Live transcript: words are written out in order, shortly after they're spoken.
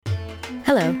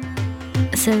Hello.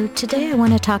 So today I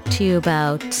want to talk to you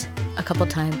about a couple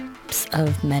types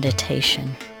of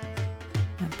meditation.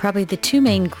 Probably the two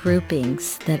main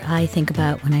groupings that I think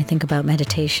about when I think about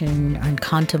meditation and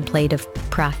contemplative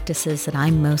practices that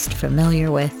I'm most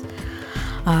familiar with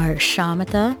are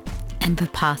shamatha and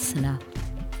vipassana.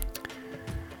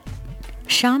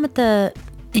 Shamatha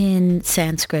in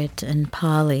Sanskrit and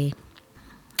Pali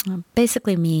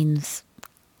basically means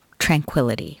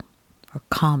tranquility or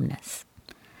calmness.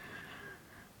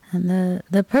 And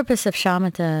the purpose of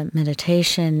shamatha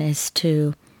meditation is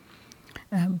to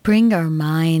bring our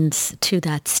minds to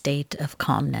that state of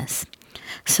calmness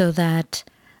so that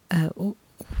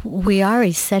we are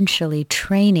essentially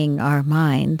training our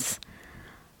minds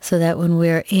so that when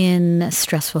we're in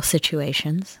stressful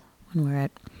situations, when we're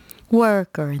at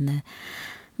work or in the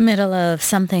middle of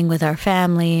something with our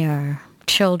family or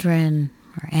children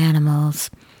or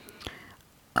animals,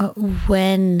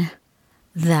 when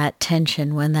that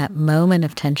tension, when that moment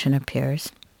of tension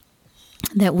appears,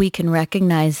 that we can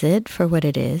recognize it for what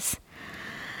it is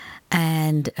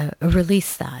and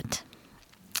release that.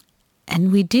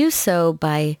 And we do so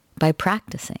by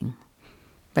practicing,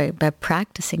 by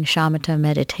practicing shamatha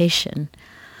meditation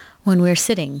when we're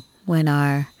sitting, when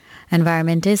our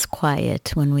environment is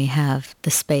quiet, when we have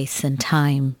the space and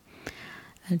time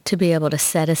to be able to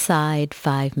set aside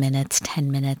 5 minutes, 10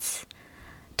 minutes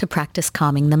to practice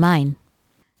calming the mind.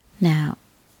 Now,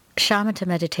 shamatha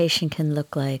meditation can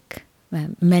look like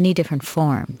many different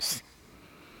forms.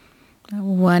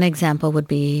 One example would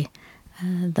be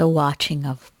the watching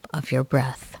of your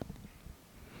breath,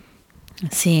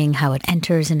 seeing how it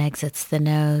enters and exits the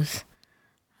nose,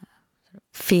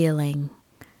 feeling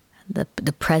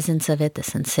the presence of it, the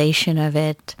sensation of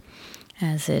it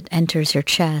as it enters your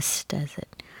chest, as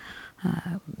it,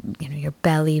 your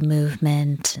belly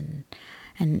movement,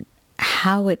 and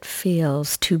how it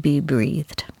feels to be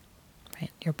breathed, right?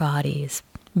 Your body is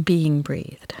being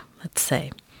breathed, let's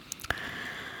say.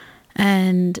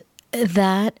 And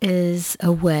that is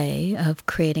a way of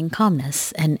creating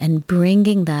calmness and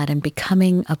bringing that and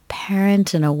becoming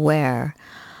apparent and aware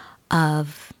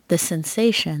of the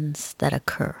sensations that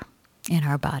occur in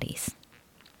our bodies.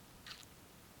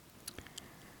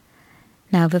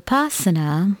 Now,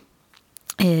 vipassana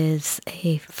is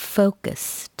a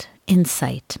focused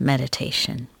insight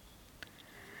meditation.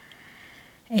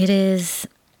 It is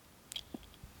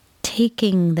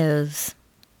taking those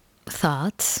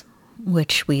thoughts,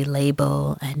 which we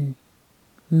label and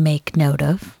make note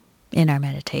of in our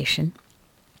meditation,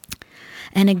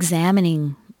 and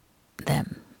examining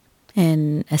them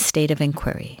in a state of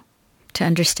inquiry to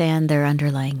understand their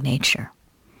underlying nature.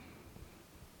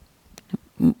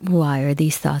 Why are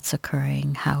these thoughts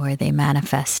occurring? How are they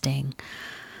manifesting?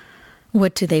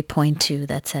 What do they point to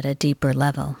that's at a deeper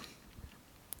level?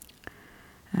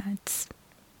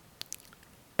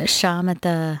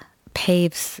 Shamatha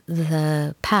paves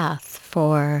the path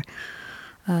for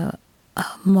a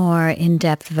more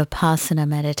in-depth vipassana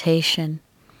meditation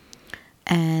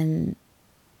and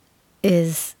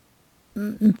is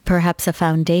perhaps a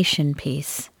foundation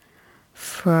piece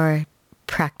for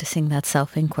practicing that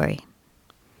self-inquiry.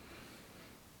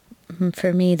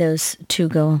 For me, those two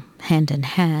go hand in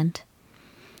hand.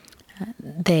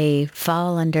 They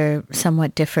fall under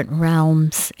somewhat different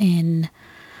realms in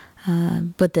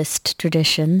Buddhist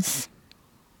traditions,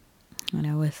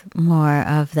 with more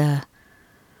of the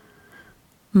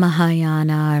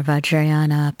Mahayana or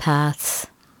Vajrayana paths,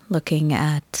 looking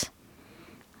at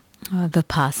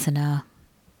vipassana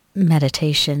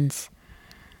meditations,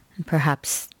 and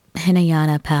perhaps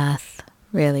Hinayana path,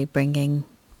 really bringing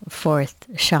forth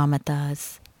shamatha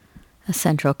as a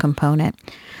central component.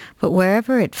 But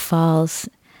wherever it falls,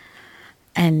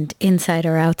 and inside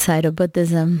or outside of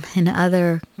Buddhism, in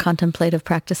other contemplative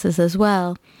practices as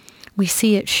well, we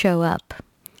see it show up.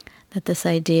 That this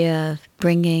idea of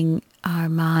bringing our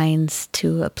minds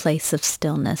to a place of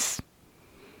stillness,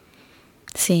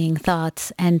 seeing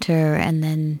thoughts enter and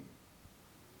then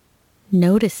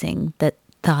noticing that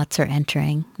thoughts are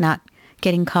entering, not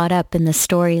getting caught up in the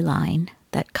storyline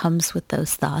that comes with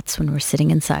those thoughts when we're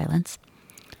sitting in silence,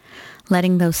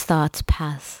 letting those thoughts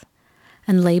pass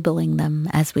and labeling them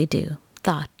as we do,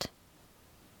 thought,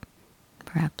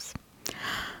 perhaps.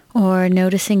 Or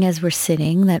noticing as we're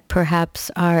sitting that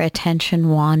perhaps our attention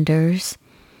wanders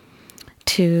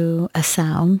to a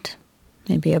sound,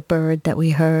 maybe a bird that we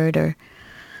heard or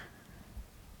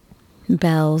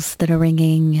bells that are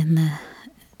ringing in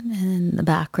the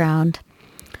background.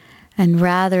 And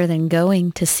rather than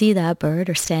going to see that bird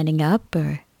or standing up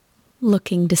or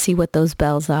looking to see what those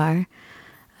bells are,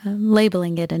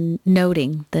 labeling it and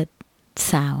noting that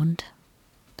sound,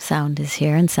 Sound is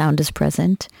here and sound is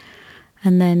present.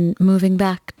 And then moving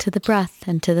back to the breath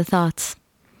and to the thoughts.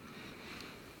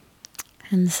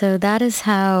 And so that is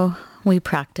how we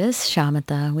practice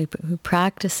shamatha. We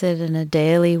practice it in a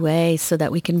daily way so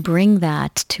that we can bring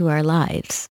that to our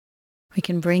lives. We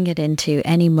can bring it into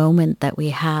any moment that we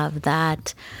have,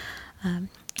 that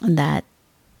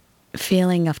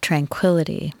feeling of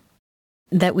tranquility,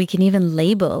 that we can even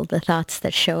label the thoughts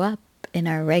that show up in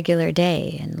our regular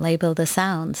day and label the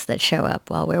sounds that show up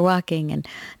while we're walking and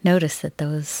notice that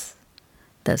those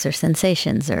are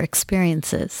sensations or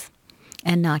experiences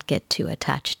and not get too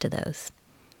attached to those.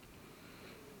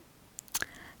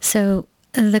 So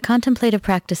the contemplative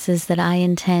practices that I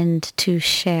intend to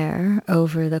share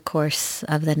over the course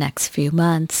of the next few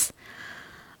months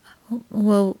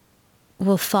will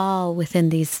fall within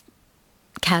these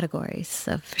categories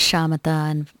of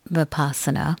shamatha and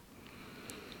vipassana.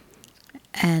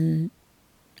 And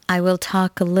I will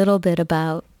talk a little bit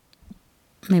about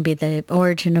maybe the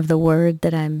origin of the word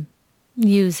that I'm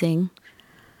using.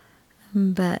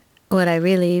 But what I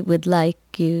really would like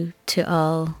you to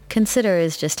all consider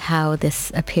is just how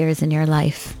this appears in your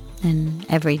life and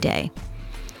every day.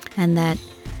 And that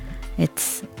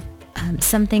it's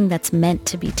something that's meant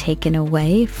to be taken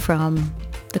away from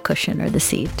the cushion or the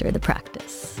seat or the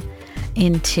practice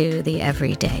into the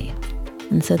everyday.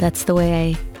 And so that's the way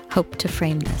I hope to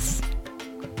frame this.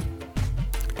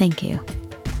 Thank you.